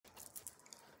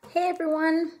Hey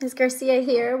everyone, Ms. Garcia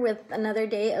here with another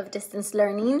day of distance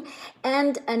learning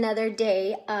and another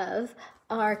day of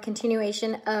our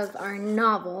continuation of our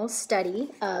novel study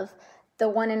of The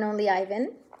One and Only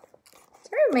Ivan.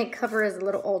 Sorry, my cover is a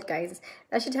little old, guys.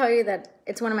 That should tell you that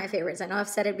it's one of my favorites. I know I've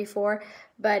said it before,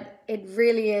 but it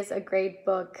really is a great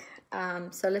book.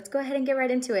 So let's go ahead and get right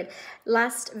into it.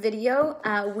 Last video,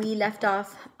 we left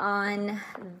off on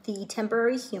the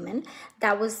temporary human.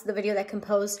 That was the video that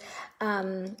composed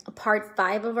part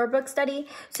 5 of our book study.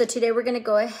 So today we're going to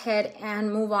go ahead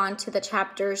and move on to the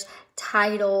chapters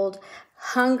titled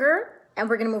Hunger, and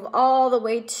we're going to move all the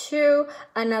way to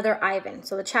Another Ivan.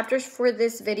 So the chapters for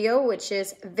this video, which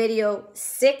is video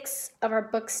 6 of our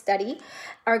book study,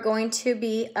 are going to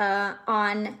be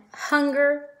on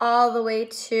Hunger all the way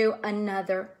to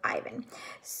Another Ivan.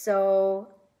 So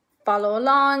follow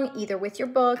along either with your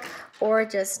book or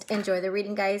just enjoy the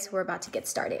reading, guys. We're about to get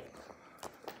started.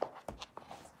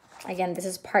 Again, this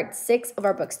is part 6 of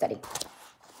our book study.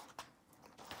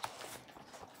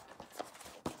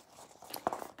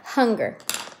 Hunger.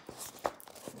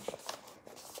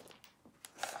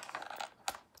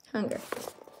 Hunger.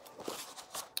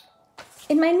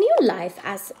 In my new life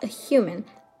as a human,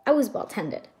 I was well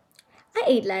tended. I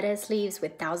ate lettuce leaves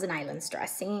with Thousand Islands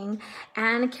dressing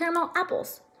and caramel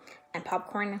apples and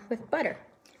popcorn with butter.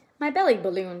 My belly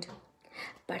ballooned.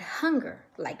 But hunger,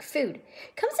 like food,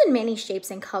 comes in many shapes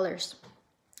and colors.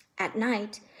 At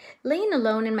night, laying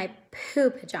alone in my poo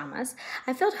pajamas,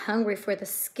 I felt hungry for the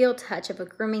skilled touch of a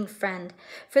grooming friend,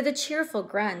 for the cheerful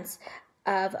grunts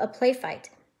of a play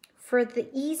fight, for the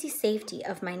easy safety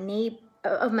of my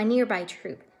nearby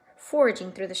troop,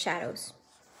 foraging through the shadows.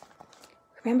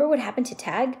 Remember what happened to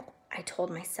Tag? I told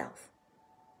myself.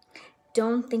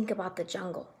 Don't think about the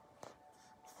jungle.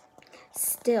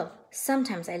 Still,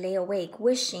 sometimes I lay awake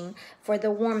wishing for the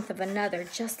warmth of another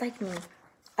just like me,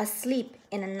 asleep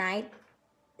in a night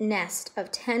nest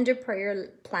of tender prayer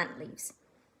plant leaves.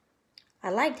 I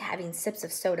liked having sips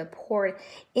of soda poured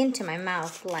into my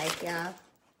mouth like a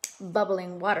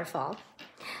bubbling waterfall.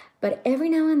 But every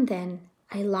now and then,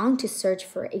 I longed to search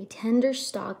for a tender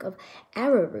stalk of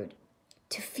arrowroot,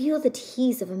 to feel the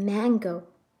tease of a mango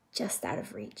just out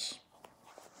of reach.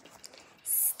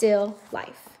 Still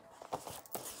life.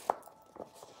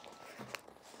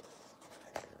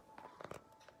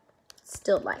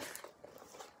 Still life.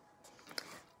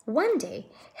 One day,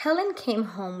 Helen came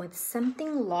home with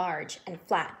something large and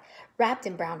flat, wrapped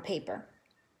in brown paper.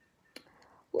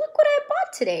 "Look what I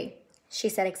bought today," she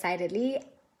said excitedly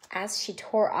as she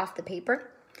tore off the paper.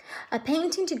 "A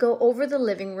painting to go over the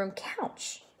living room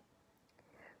couch."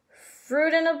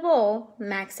 "Fruit in a bowl,"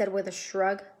 Max said with a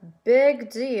shrug. "Big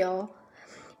deal."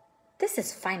 "This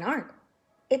is fine art.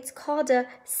 It's called a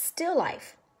still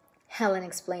life," Helen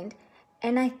explained,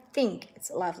 "and I think it's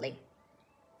lovely."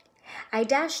 I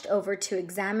dashed over to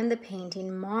examine the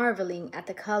painting, marveling at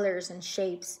the colors and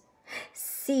shapes.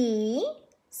 "See,"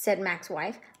 said Max's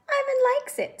wife, "Ivan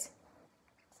likes it."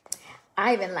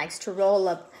 "Ivan likes to roll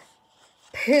up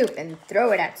poop and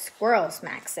throw it at squirrels,"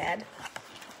 Max said.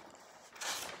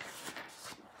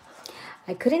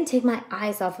 I couldn't take my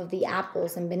eyes off of the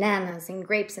apples and bananas and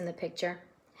grapes in the picture.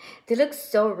 They looked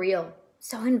so real,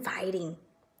 so inviting,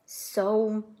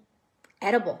 so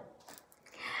edible.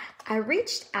 I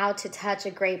reached out to touch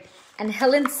a grape, and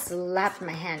Helen slapped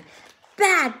my hand.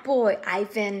 "Bad boy,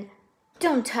 Ivan.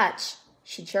 Don't touch."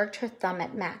 She jerked her thumb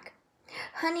at Mac.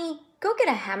 "Honey, go get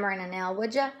a hammer and a nail,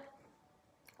 would ya?"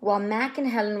 While Mac and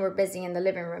Helen were busy in the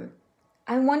living room,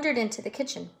 I wandered into the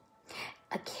kitchen.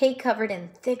 A cake covered in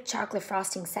thick chocolate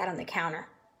frosting sat on the counter.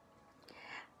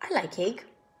 I like cake.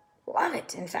 Love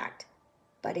it, in fact.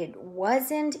 But it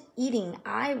wasn't eating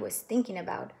I was thinking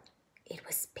about. It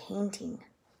was painting.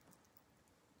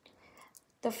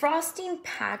 The frosting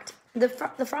picked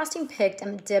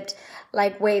and dipped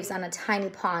like waves on a tiny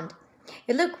pond.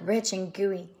 It looked rich and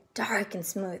gooey, dark and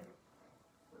smooth.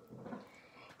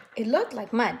 It looked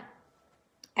like mud.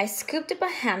 I scooped up a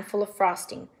handful of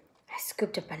frosting. I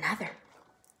scooped up another.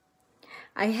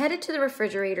 I headed to the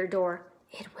refrigerator door.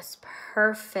 It was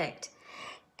perfect.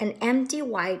 An empty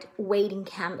white waiting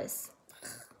canvas.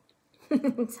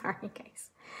 Sorry, guys.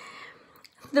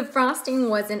 The frosting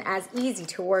wasn't as easy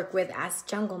to work with as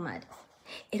jungle mud.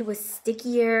 It was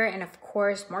stickier and, of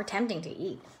course, more tempting to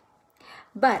eat.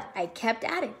 But I kept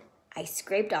at it. I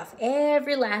scraped off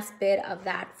every last bit of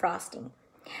that frosting.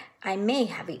 I may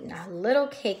have eaten a little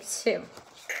cake, too.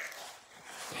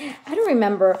 I don't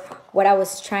remember what I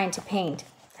was trying to paint.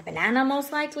 A banana,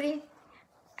 most likely.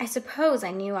 I suppose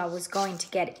I knew I was going to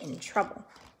get in trouble.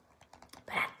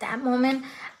 But at that moment,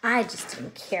 I just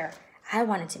didn't care. I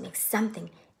wanted to make something,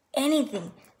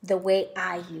 anything the way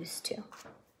I used to.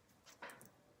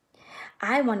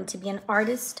 I wanted to be an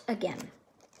artist again.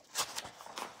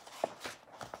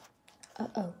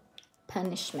 Uh-oh,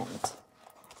 punishment.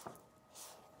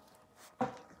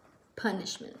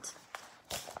 Punishment.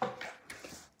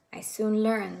 I soon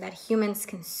learned that humans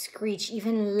can screech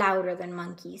even louder than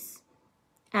monkeys.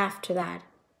 After that,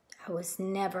 I was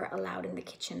never allowed in the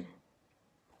kitchen.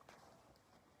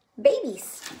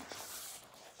 Babies.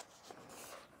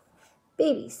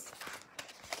 Babies.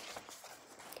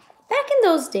 Back in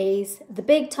those days, the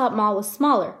Big Top Mall was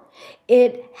smaller.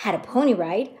 It had a pony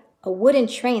ride, a wooden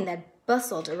train that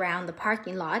bustled around the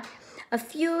parking lot, a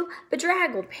few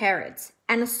bedraggled parrots,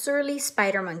 and a surly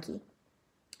spider monkey.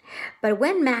 But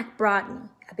when Mac brought me,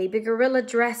 a baby gorilla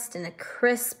dressed in a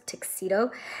crisp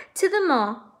tuxedo, to the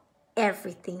mall,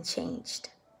 everything changed.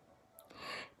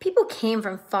 People came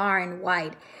from far and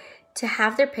wide to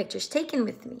have their pictures taken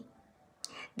with me.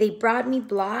 They brought me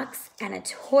blocks and a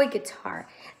toy guitar.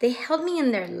 They held me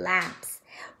in their laps.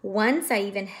 Once I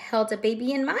even held a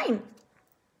baby in mine.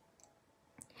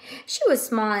 She was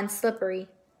small and slippery.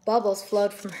 Bubbles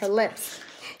flowed from her lips.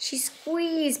 She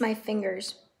squeezed my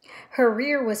fingers. Her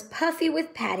rear was puffy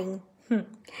with padding.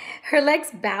 Her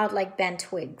legs bowed like bent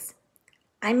twigs.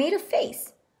 I made a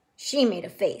face. She made a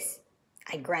face.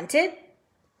 I grunted.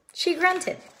 She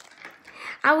grunted.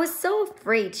 I was so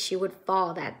afraid she would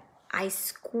fall that I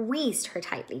squeezed her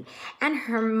tightly, and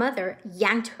her mother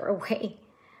yanked her away.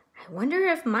 I wonder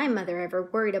if my mother ever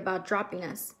worried about dropping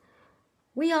us.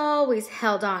 We always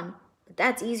held on, but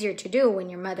that's easier to do when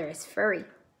your mother is furry.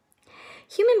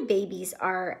 Human babies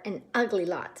are an ugly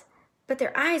lot, but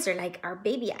their eyes are like our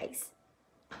baby eyes.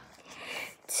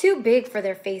 Too big for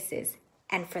their faces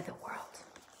and for the world.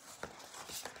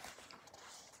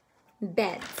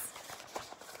 Beds.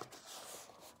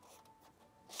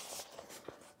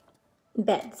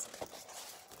 Beds.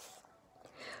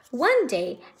 One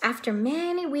day, after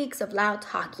many weeks of loud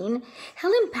talking,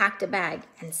 Helen packed a bag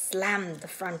and slammed the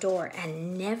front door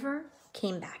and never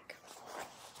came back.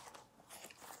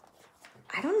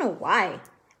 I don't know why.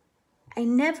 I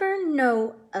never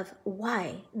know of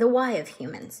the why of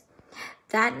humans.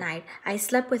 That night, I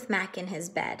slept with Mac in his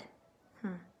bed.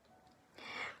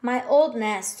 My old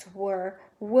nests were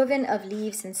woven of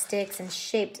leaves and sticks and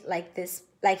shaped like his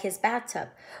bathtub,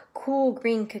 cool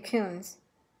green cocoons.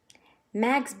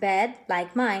 Mac's bed,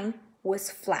 like mine,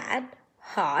 was flat,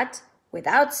 hot,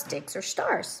 without sticks or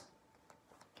stars.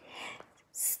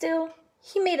 Still,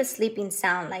 he made a sleeping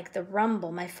sound like the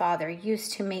rumble my father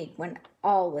used to make when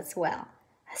all was well,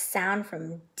 a sound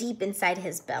from deep inside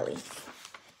his belly.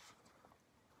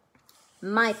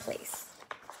 My place.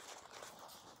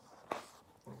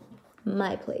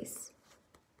 My place.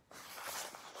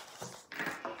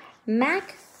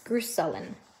 Mac grew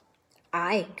sullen.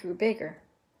 I grew bigger.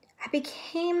 I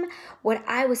became what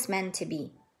I was meant to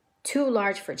be. Too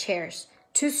large for chairs,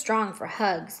 too strong for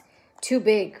hugs, too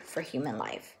big for human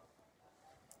life.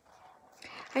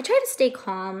 I tried to stay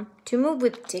calm, to move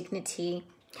with dignity.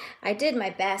 I did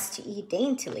my best to eat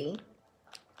daintily.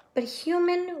 But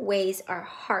human ways are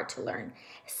hard to learn,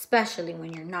 especially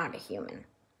when you're not a human.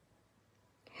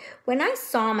 When I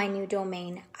saw my new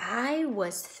domain, I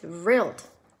was thrilled.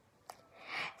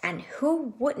 And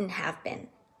who wouldn't have been?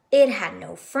 It had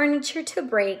no furniture to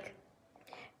break,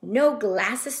 no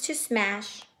glasses to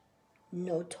smash,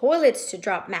 no toilets to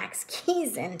drop Mac's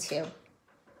keys into.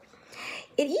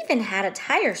 It even had a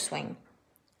tire swing.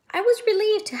 I was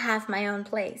relieved to have my own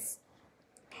place.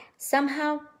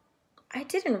 Somehow, I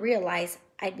didn't realize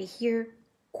I'd be here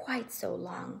quite so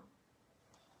long.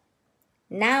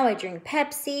 Now I drink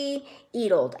Pepsi,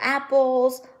 eat old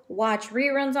apples, watch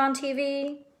reruns on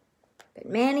TV. But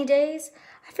many days,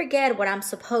 I forget what I'm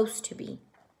supposed to be.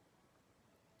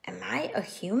 Am I a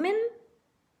human?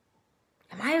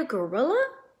 Am I a gorilla?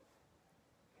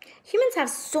 Humans have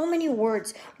so many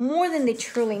words, more than they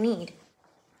truly need.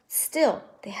 Still,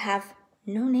 they have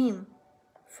no name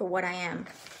for what I am.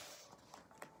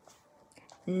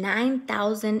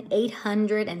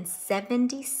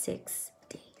 9,876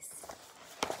 days.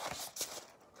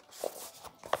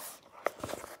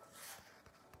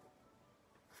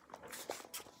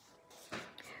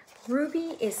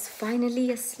 Ruby is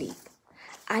finally asleep.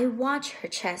 I watch her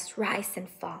chest rise and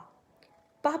fall.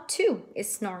 Bob, too,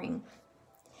 is snoring.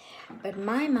 But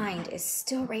my mind is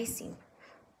still racing.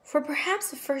 For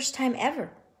perhaps the first time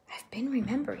ever, I've been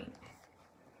remembering.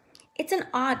 It's an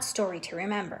odd story to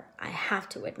remember, I have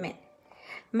to admit.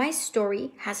 My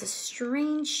story has a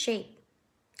strange shape,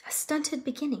 a stunted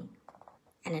beginning,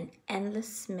 and an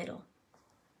endless middle.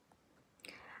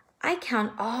 I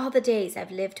count all the days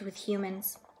I've lived with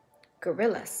humans,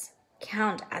 gorillas,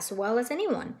 count as well as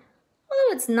anyone,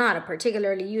 although it's not a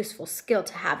particularly useful skill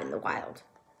to have in the wild.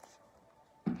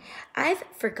 I've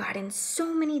forgotten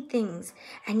so many things,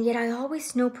 and yet I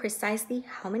always know precisely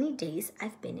how many days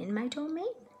I've been in my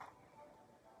domain.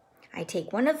 I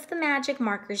take one of the magic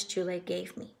markers Julia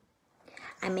gave me.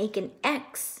 I make an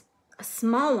X, a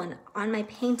small one, on my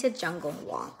painted jungle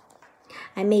wall.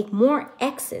 I make more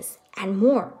X's and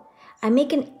more. I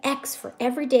make an X for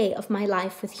every day of my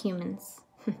life with humans.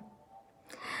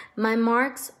 My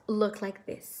marks look like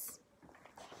this.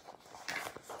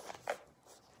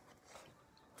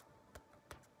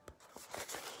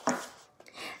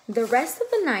 The rest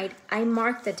of the night, I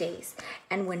mark the days,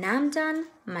 and when I'm done,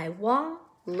 my wall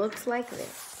looks like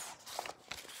this.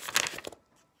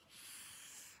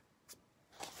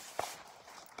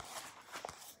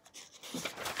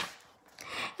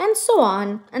 And so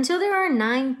on until there are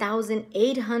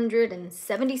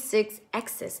 9,876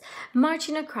 X's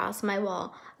marching across my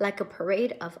wall like a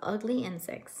parade of ugly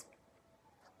insects.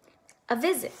 A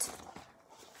visit.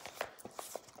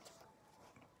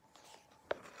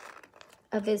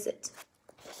 A visit.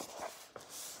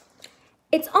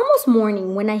 It's almost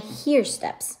morning when I hear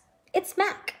steps. It's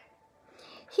Mac.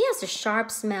 He has a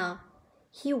sharp smell.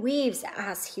 He weaves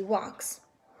as he walks.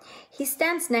 He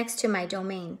stands next to my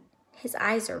domain. His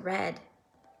eyes are red.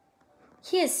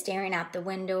 He is staring out the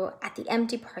window at the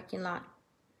empty parking lot.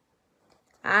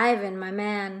 "Ivan, my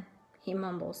man," he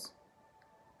mumbles.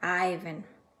 "Ivan."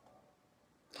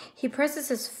 He presses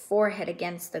his forehead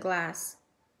against the glass.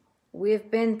 "We've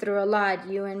been through a lot,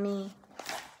 you and me."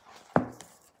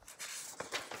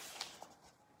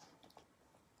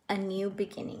 A new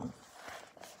beginning.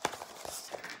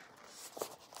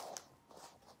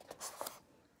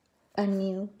 A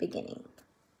new beginning.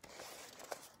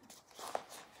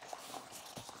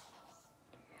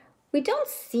 We don't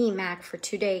see Mac for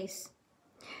 2 days.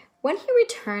 When he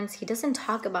returns, he doesn't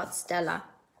talk about Stella.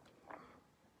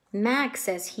 Mac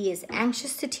says he is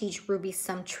anxious to teach Ruby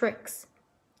some tricks.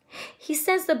 He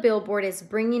says the billboard is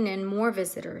bringing in more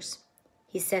visitors.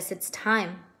 He says it's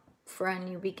time for a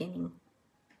new beginning.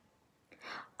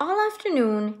 All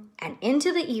afternoon and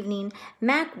into the evening,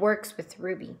 Mac works with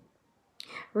Ruby.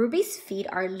 Ruby's feet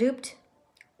are looped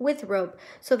with rope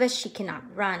so that she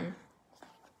cannot run.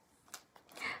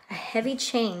 A heavy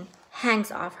chain hangs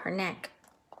off her neck.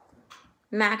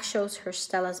 Mac shows her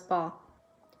Stella's ball,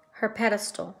 her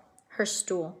pedestal, her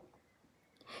stool.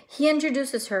 He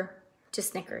introduces her to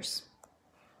Snickers.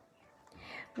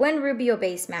 When Ruby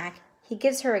obeys Mac, he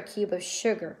gives her a cube of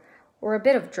sugar or a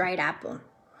bit of dried apple.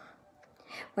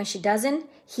 When she doesn't,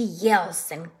 he yells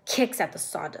and kicks at the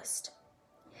sawdust.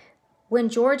 When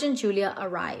George and Julia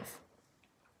arrive,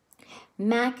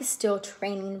 Mac is still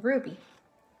training Ruby.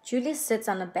 Julia sits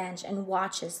on a bench and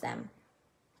watches them.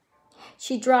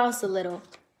 She draws a little,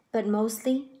 but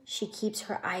mostly she keeps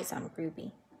her eyes on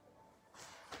Ruby.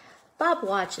 Bob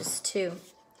watches too.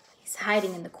 He's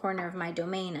hiding in the corner of my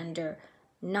domain under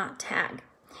not tag.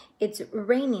 It's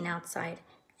raining outside,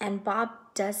 and Bob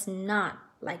does not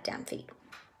like damp feet.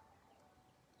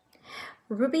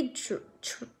 Ruby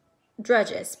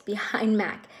drudges behind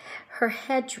Mac, her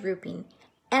head drooping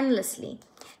endlessly.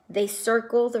 They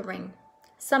circle the ring.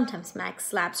 Sometimes Mac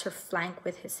slaps her flank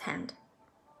with his hand.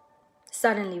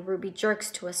 Suddenly, Ruby jerks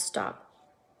to a stop.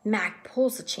 Mac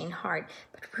pulls the chain hard,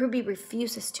 but Ruby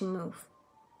refuses to move.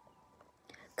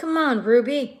 "Come on,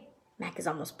 Ruby," Mac is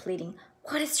almost pleading.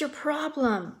 "What is your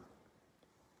problem?"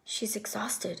 "She's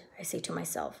exhausted," I say to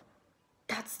myself.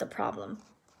 "That's the problem."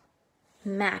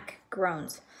 Mac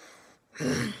groans.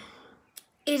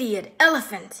 "Idiot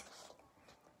elephant."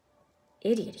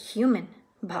 "Idiot human,"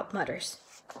 Bob mutters.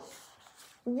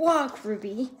 "Walk,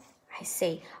 Ruby," I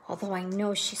say, although I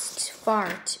know she's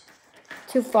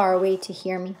too far away to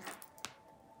hear me.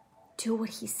 "Do what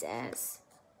he says."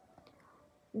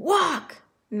 "Walk,"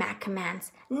 Mac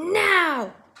commands.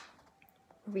 "Now!"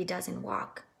 Ruby doesn't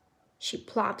walk. She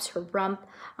plops her rump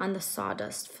on the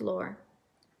sawdust floor.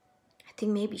 "I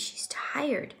think maybe she's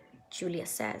tired," Julia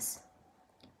says.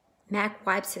 Mac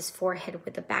wipes his forehead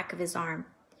with the back of his arm.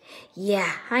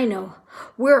 "Yeah, I know.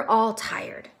 We're all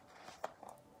tired."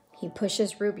 He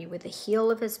pushes Ruby with the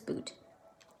heel of his boot.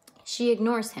 She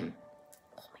ignores him.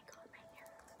 Oh my God, my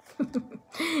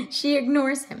hair. She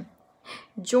ignores him.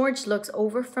 George looks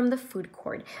over from the food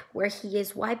court where he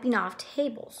is wiping off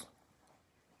tables.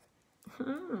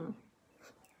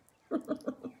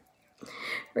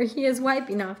 Where he is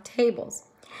wiping off tables.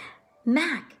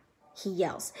 "Mac," he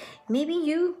yells, "maybe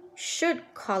you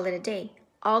should call it a day.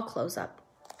 I'll close up."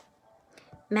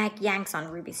 Mac yanks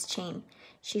on Ruby's chain.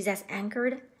 She's as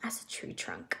anchored as a tree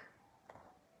trunk.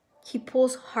 He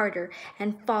pulls harder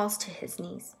and falls to his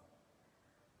knees.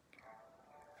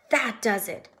 That does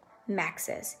it, Max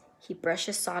says. He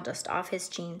brushes sawdust off his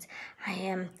jeans. I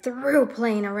am through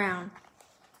playing around.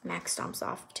 Max stomps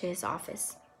off to his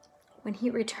office. When he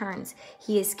returns,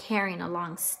 he is carrying a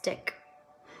long stick.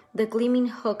 The gleaming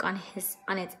hook on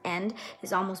its end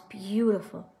is almost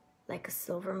beautiful, like a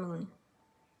silver moon.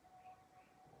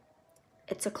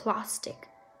 It's a claw stick.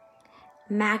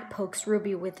 Mac pokes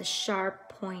Ruby with a sharp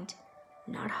point,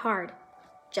 not hard,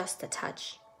 just a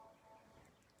touch.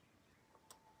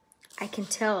 I can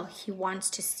tell he wants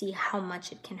to see how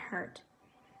much it can hurt.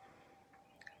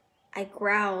 I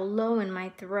growl low in my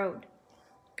throat.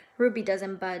 Ruby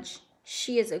doesn't budge.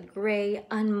 She is a gray,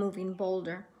 unmoving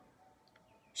boulder.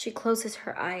 She closes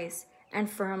her eyes, and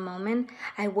for a moment,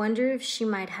 I wonder if she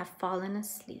might have fallen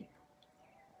asleep.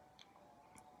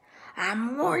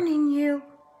 I'm warning you,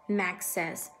 Max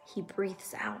says. He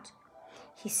breathes out.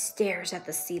 He stares at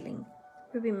the ceiling.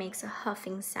 Ruby makes a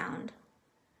huffing sound.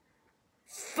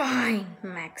 Fine,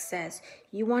 Max says.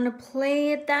 You want to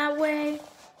play it that way?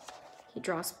 He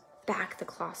draws back the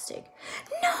claw stick.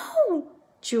 No,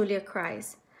 Julia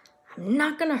cries. I'm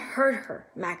not going to hurt her,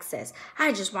 Max says.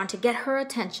 I just want to get her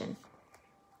attention.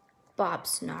 Bob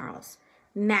snarls.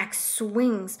 Max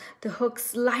swings. The hook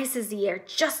slices the air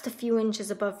just a few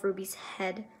inches above Ruby's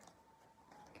head.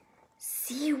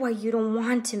 See why you don't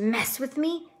want to mess with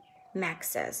me? Max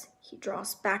says. He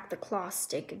draws back the claw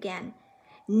stick again.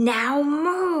 Now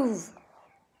move!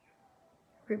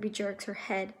 Ruby jerks her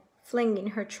head, flinging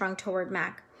her trunk toward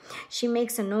Mac. She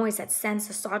makes a noise that sends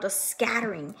the sawdust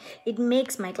scattering. It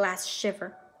makes my glass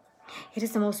shiver. It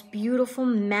is the most beautiful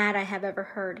mad I have ever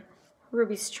heard.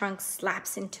 Ruby's trunk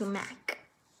slaps into Mac.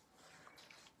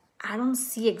 I don't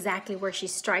see exactly where she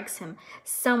strikes him,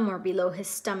 somewhere below his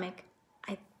stomach,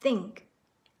 I think.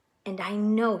 And I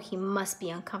know he must be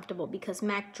uncomfortable because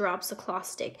Mac drops the claw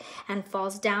stick and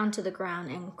falls down to the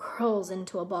ground and curls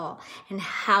into a ball and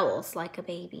howls like a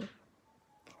baby.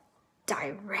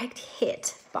 Direct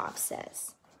hit, Bob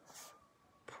says.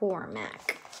 Poor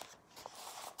Mac.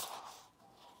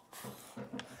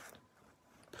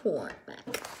 Poor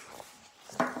Mac.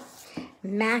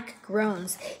 Mac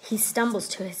groans. He stumbles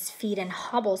to his feet and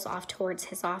hobbles off towards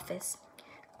his office.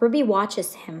 Ruby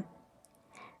watches him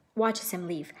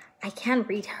leave. I can't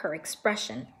read her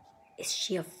expression. Is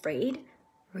she afraid?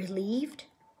 Relieved?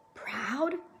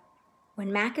 Proud?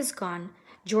 When Mac is gone,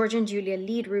 George and Julia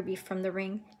lead Ruby from the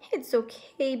ring. It's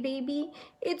okay, baby.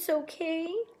 It's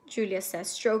okay, Julia says,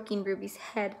 stroking Ruby's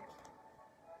head.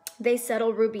 They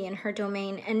settle Ruby in her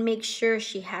domain and make sure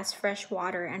she has fresh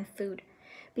water and food.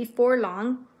 Before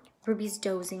long, Ruby's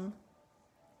dozing.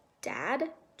 Dad?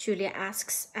 Julia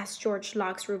asks as George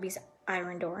locks Ruby's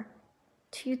iron door.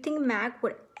 Do you think Mac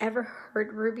would ever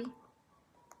hurt Ruby?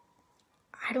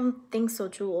 I don't think so,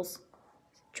 Jules,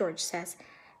 George says.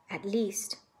 At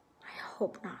least, I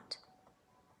hope not.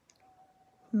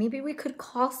 Maybe we could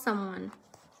call someone.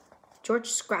 George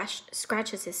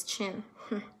scratches his chin.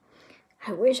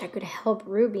 I wish I could help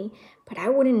Ruby, but I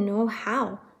wouldn't know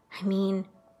how. I mean,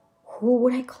 who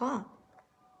would I call?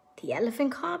 The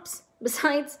elephant cops?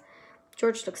 Besides,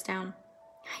 George looks down.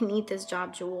 I need this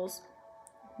job, Jules.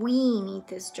 We need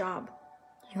this job.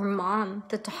 Your mom,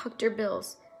 the doctor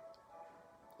bills.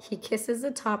 He kisses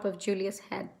the top of Julia's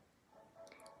head.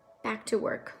 Back to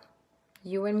work.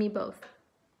 You and me both.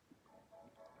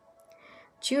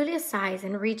 Julia sighs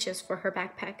and reaches for her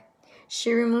backpack.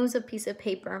 She removes a piece of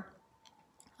paper,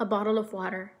 a bottle of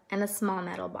water, and a small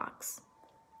metal box.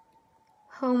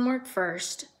 Homework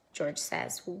first, George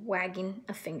says, wagging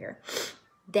a finger.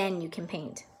 Then you can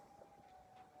paint.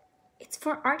 It's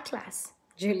for art class,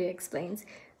 Julia explains.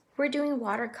 We're doing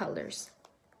watercolors.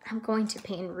 I'm going to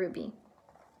paint Ruby.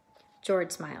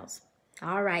 George smiles.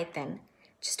 All right then.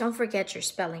 Just don't forget your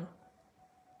spelling.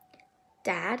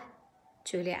 Dad?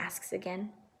 Julia asks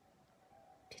again.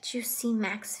 Did you see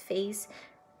Mac's face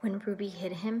when Ruby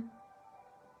hit him?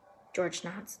 George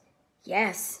nods.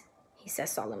 Yes, he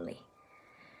says solemnly.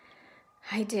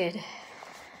 I did.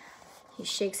 He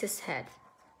shakes his head.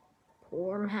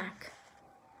 Poor Mac.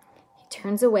 He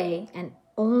turns away, and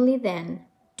only then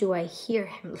do I hear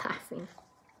him laughing.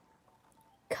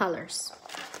 Colors.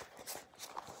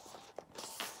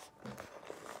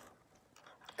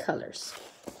 Colors.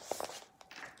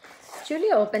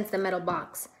 Julia opens the metal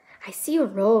box. I see a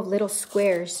row of little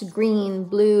squares, green,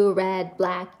 blue, red,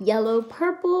 black, yellow,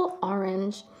 purple,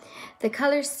 orange. The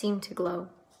colors seem to glow.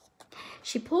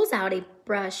 She pulls out a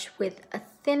brush with a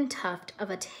thin tuft of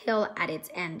a tail at its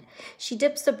end. She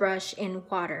dips the brush in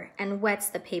water and wets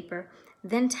the paper,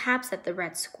 then taps at the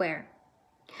red square.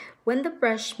 When the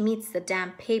brush meets the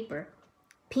damp paper,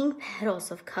 pink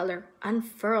petals of color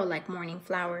unfurl like morning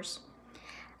flowers.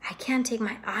 I can't take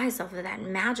my eyes off of that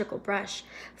magical brush.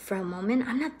 For a moment,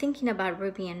 I'm not thinking about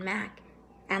Ruby and Mac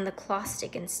and the claw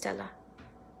stick and Stella.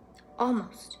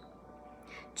 Almost.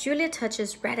 Julia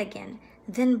touches red again,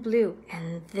 then blue,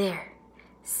 and there,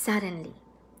 suddenly,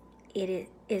 it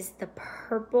is the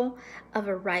purple of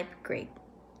a ripe grape.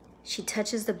 She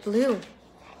touches the blue,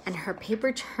 and her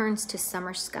paper turns to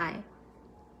summer sky.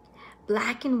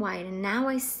 Black and white, and now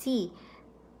I see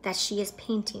that she is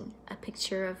painting a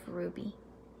picture of Ruby.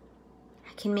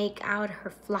 I can make out her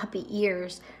floppy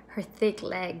ears, her thick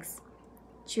legs.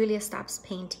 Julia stops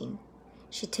painting.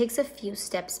 She takes a few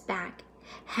steps back,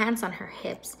 hands on her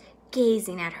hips,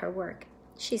 gazing at her work.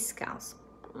 She scowls.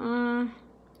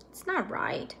 It's not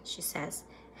right, she says.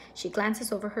 She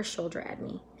glances over her shoulder at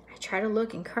me. I try to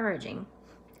look encouraging.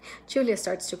 Julia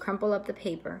starts to crumple up the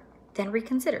paper, then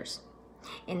reconsiders.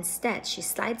 Instead, she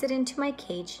slides it into my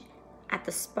cage at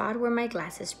the spot where my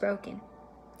glass is broken.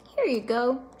 Here you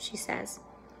go, she says.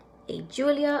 A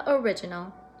Julia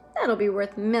original. That'll be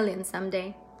worth millions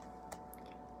someday.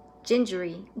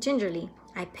 Gingerly,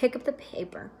 I pick up the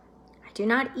paper. I do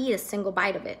not eat a single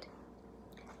bite of it.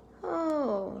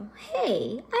 Oh,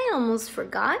 hey, I almost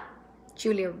forgot.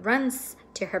 Julia runs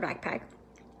to her backpack.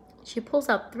 She pulls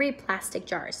out 3 plastic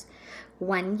jars,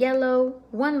 1 yellow,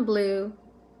 1 blue,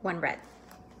 1 red.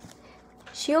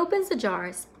 She opens the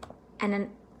jars, and an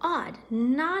odd,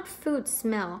 not food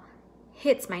smell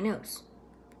hits my nose.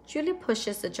 Julia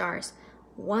pushes the jars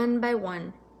one by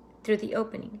one through the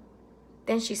opening.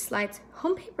 Then she slides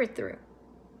home paper through.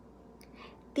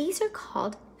 These are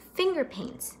called finger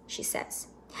paints, she says.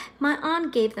 My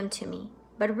aunt gave them to me,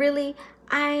 but really,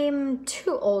 I'm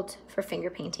too old for finger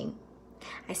painting.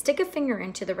 I stick a finger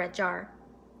into the red jar.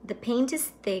 The paint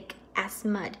is thick as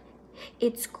mud.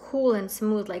 It's cool and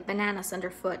smooth like bananas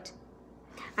underfoot.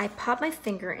 I pop my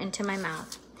finger into my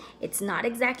mouth. It's not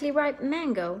exactly ripe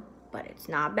mango, but it's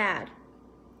not bad.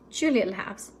 Julia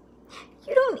laughs.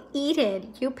 You don't eat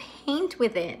it, you paint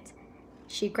with it.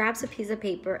 She grabs a piece of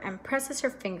paper and presses her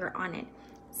finger on it.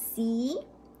 See?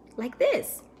 Like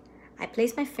this. I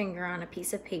place my finger on a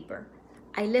piece of paper.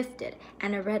 I lift it,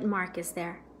 and a red mark is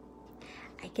there.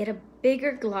 I get a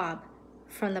bigger glob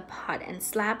from the pot and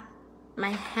slap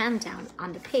my hand down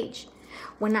on the page.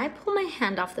 When I pull my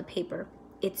hand off the paper,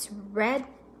 its red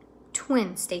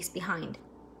twin stays behind.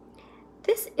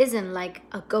 This isn't like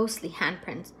the ghostly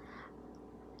handprints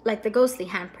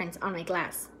on my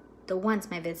glass, the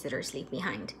ones my visitors leave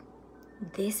behind.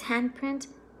 This handprint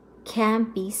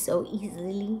can't be so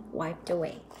easily wiped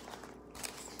away.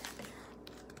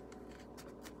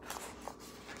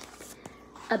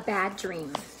 A bad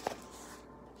dream.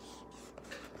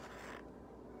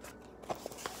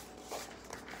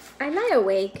 I lie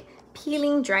awake,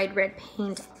 peeling dried red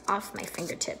paint off my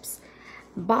fingertips.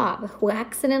 Bob, who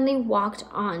accidentally walked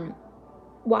on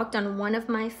one of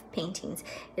my paintings,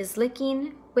 is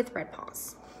licking with red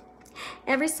paws.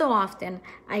 Every so often,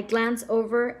 I glance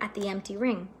over at the empty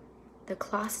ring. The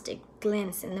claw stick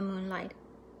glints in the moonlight.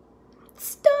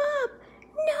 Stop!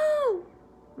 No!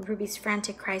 Ruby's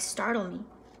frantic cries startle me.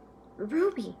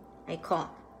 Ruby, I call.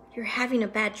 You're having a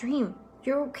bad dream.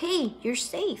 You're okay. You're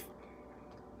safe.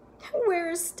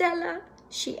 Where is Stella?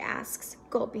 She asks,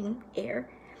 gulping air.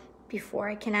 Before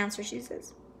I can answer, she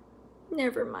says,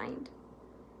 never mind.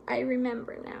 I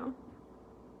remember now.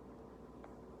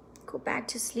 Go back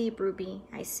to sleep, Ruby,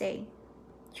 I say.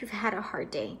 You've had a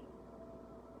hard day.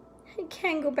 I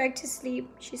can't go back to sleep,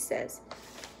 she says.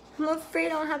 I'm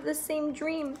afraid I'll have the same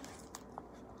dream.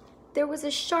 There was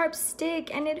a sharp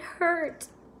stick and it hurt.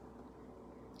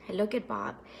 I look at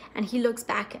Bob and he looks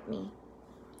back at me.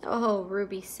 Oh,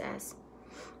 Ruby says.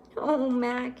 Oh,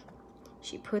 Mac.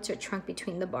 She puts her trunk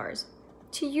between the bars.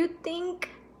 Do you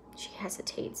think, she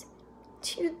hesitates,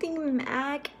 do you think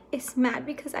Mac is mad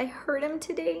because I hurt him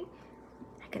today?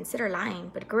 I consider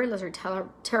lying, but gorillas are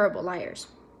terrible liars.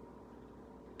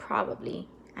 Probably,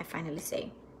 I finally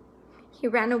say. He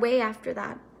ran away after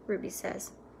that, Ruby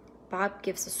says. Bob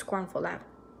gives a scornful laugh.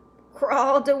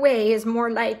 Crawled away is more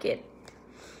like it.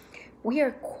 We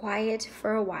are quiet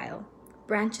for a while.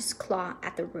 Branches claw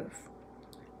at the roof.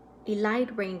 A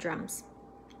light rain drums.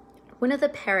 One of the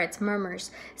parrots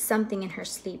murmurs something in her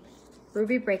sleep.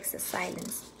 Ruby breaks the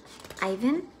silence.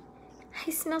 Ivan,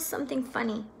 I smell something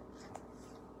funny.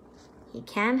 He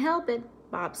can't help it,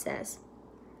 Bob says.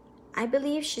 I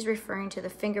believe she's referring to the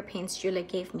finger paints Julia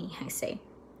gave me, I say.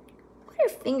 What are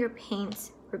finger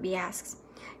paints? Ruby asks.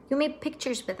 You make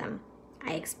pictures with them,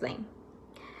 I explain.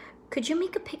 Could you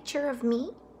make a picture of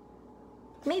me?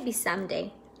 Maybe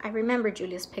someday, I remember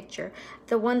Julia's picture,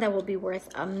 the one that will be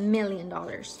worth $1 million.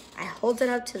 I hold it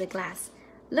up to the glass.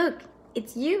 Look,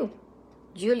 it's you.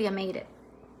 Julia made it.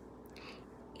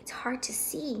 It's hard to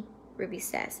see, Ruby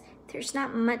says. There's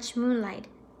not much moonlight.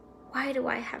 Why do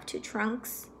I have two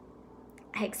trunks?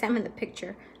 I examine the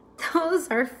picture. Those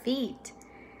are feet.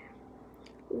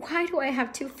 Why do I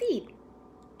have 2 feet?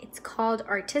 It's called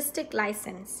artistic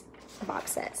license, Bob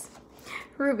says.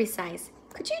 Ruby sighs.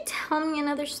 Could you tell me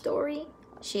another story?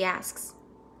 She asks.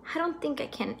 I don't think I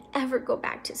can ever go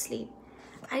back to sleep.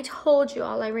 I told you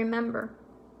all I remember.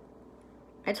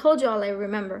 I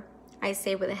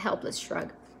say with a helpless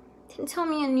shrug. Then tell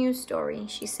me a new story,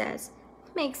 she says.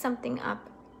 Make something up.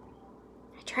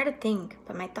 I try to think,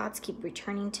 but my thoughts keep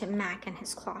returning to Mac and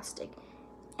his claw stick.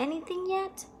 Anything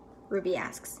yet? Ruby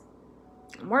asks.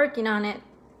 I'm working on it.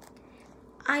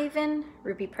 Ivan,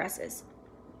 Ruby presses.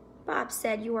 Bob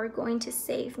said you are going to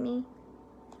save me.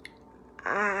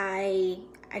 I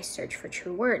search for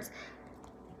true words.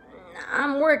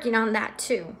 I'm working on that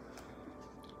too.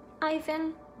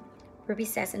 Ivan, Ruby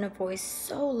says in a voice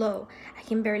so low I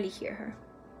can barely hear her.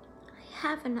 I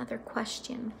have another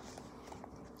question.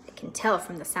 I can tell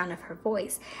from the sound of her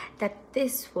voice that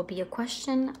this will be a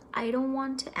question I don't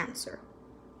want to answer.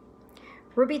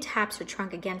 Ruby taps her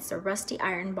trunk against the rusty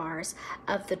iron bars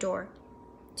of the door.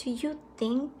 Do you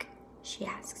think, she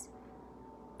asks,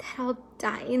 that I'll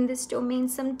die in this domain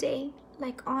someday,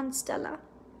 like Aunt Stella?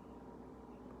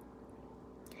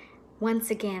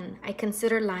 Once again, I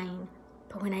consider lying,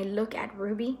 but when I look at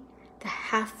Ruby, the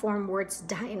half-formed words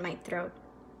die in my throat.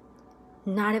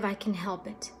 Not if I can help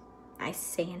it, I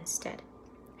say instead.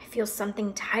 I feel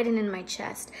something tighten in my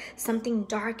chest, something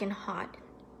dark and hot.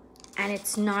 And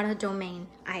it's not a domain,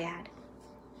 I add.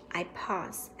 I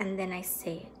pause, and then I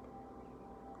say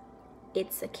it.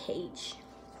 It's a cage.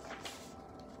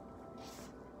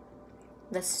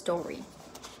 The story.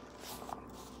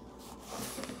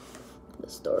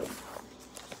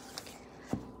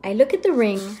 I look at the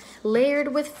ring,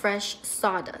 layered with fresh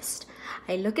sawdust.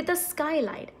 I look at the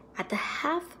skylight, at the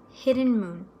half-hidden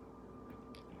moon.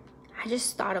 I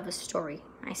just thought of a story,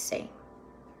 I say.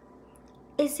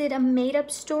 Is it a made-up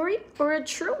story or a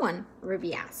true one?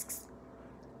 Ruby asks.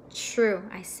 True,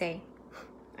 I say.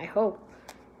 I hope.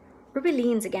 Ruby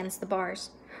leans against the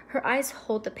bars. Her eyes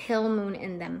hold the pale moon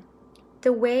in them,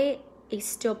 the way a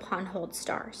still pond holds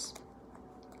stars.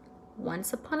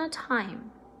 Once upon a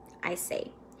time, I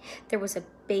say, there was a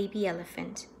baby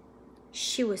elephant.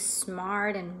 She was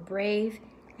smart and brave,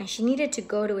 and she needed to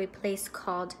go to a place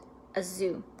called a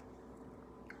zoo.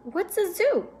 What's a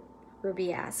zoo?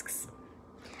 Ruby asks.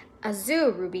 A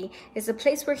zoo, Ruby, is a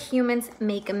place where humans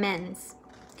make amends.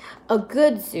 A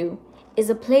good zoo is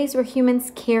a place where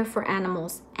humans care for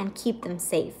animals and keep them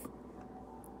safe.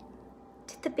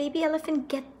 Did the baby elephant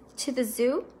get to the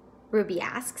zoo? Ruby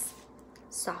asks,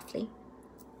 softly.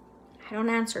 I don't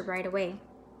answer right away.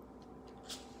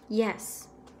 Yes,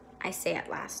 I say at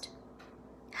last.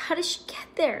 How did she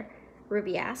get there?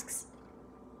 Ruby asks.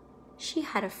 She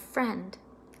had a friend,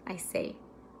 I say.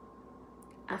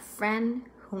 A friend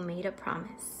who made a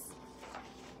promise.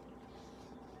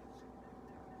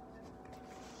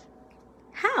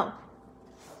 How?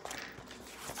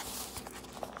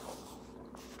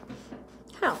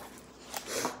 How?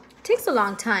 It takes a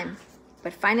long time,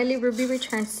 but finally Ruby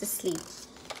returns to sleep.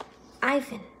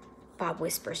 Ivan, Bob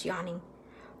whispers, yawning.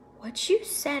 What you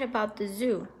said about the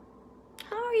zoo,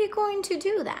 how are you going to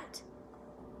do that?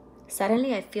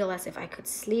 Suddenly I feel as if I could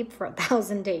sleep for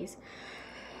 1,000 days.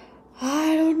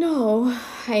 I don't know,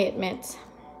 I admit.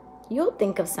 You'll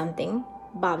think of something,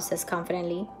 Bob says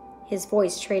confidently, his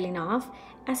voice trailing off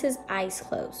as his eyes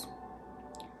close.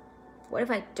 What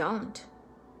if I don't?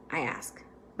 I ask,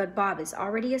 but Bob is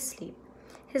already asleep.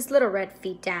 His little red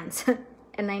feet dance,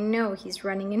 and I know he's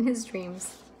running in his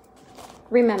dreams,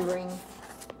 remembering.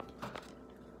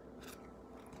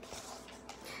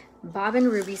 Bob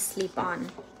and Ruby sleep on.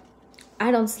 I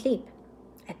don't sleep.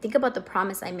 I think about the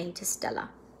promise I made to Stella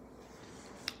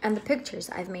and the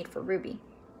pictures I've made for Ruby.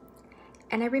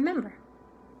 And I remember.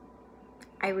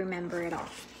 I remember it all.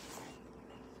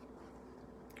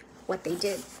 What they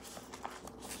did.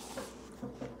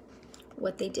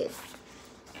 What they did.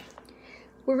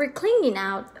 We were clinging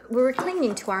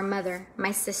to our mother,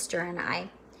 my sister and I,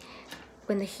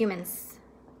 when the humans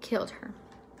killed her.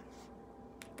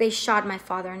 They shot my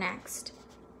father next.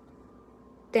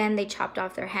 Then they chopped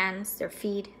off their hands, their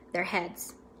feet, their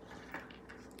heads.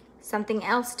 Something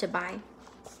else to buy.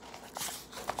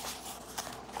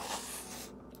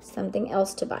 Something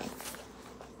else to buy.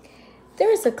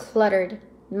 There is a cluttered,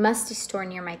 musty store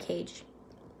near my cage.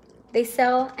 They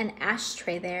sell an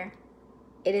ashtray there,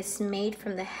 It is made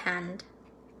from the hand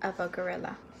of a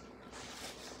gorilla.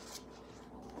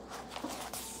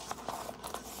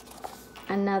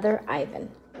 Another Ivan.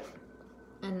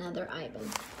 Another Ivan.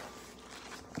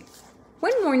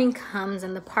 When morning comes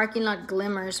and the parking lot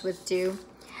glimmers with dew,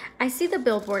 I see the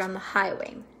billboard on the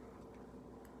highway.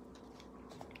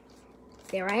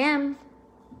 There I am,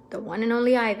 the one and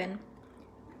only Ivan,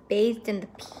 bathed in the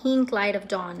pink light of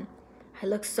dawn. I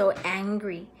look so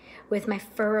angry with my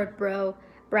furrowed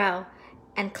brow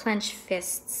and clenched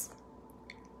fists.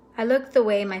 I look the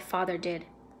way my father did,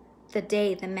 the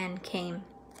day the men came.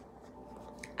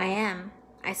 I am,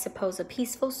 I suppose, a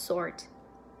peaceful sort.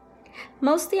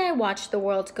 Mostly I watch the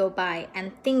world go by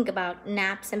and think about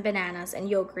naps and bananas and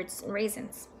yogurts and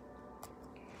raisins.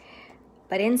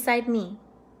 But inside me,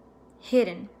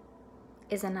 hidden,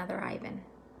 is another Ivan.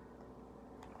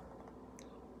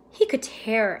 He could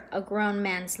tear a grown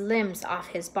man's limbs off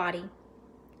his body.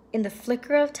 In the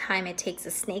flicker of time it takes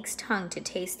a snake's tongue to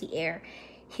taste the air,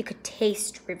 he could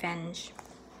taste revenge.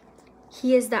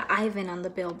 He is the Ivan on the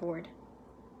billboard.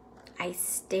 I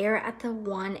stare at the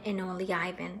one and only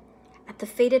Ivan, at the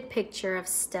faded picture of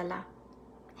Stella.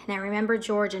 And I remember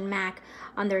George and Mac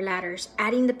on their ladders,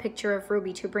 adding the picture of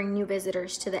Ruby to bring new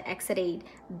visitors to the Exit 8,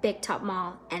 Big Top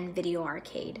Mall, and Video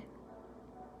Arcade.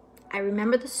 I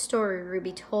remember the story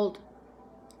Ruby told,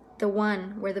 the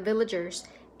one where the villagers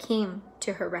came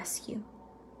to her rescue.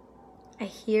 I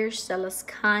hear Stella's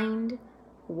kind,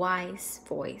 wise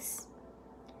voice.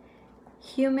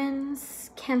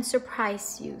 Humans can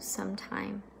surprise you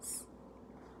sometimes.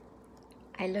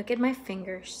 I look at my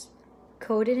fingers,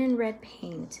 coated in red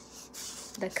paint,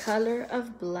 the color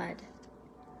of blood,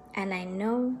 and I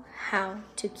know how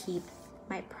to keep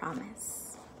my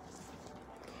promise.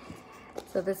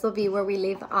 So this will be where we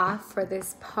leave off for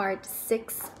this part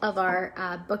 6 of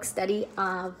our book study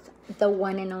of The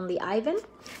One and Only Ivan.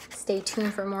 Stay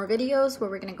tuned for more videos where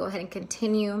we're going to go ahead and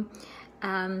continue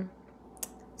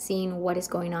seeing what is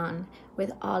going on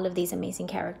with all of these amazing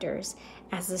characters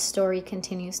as the story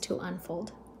continues to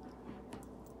unfold.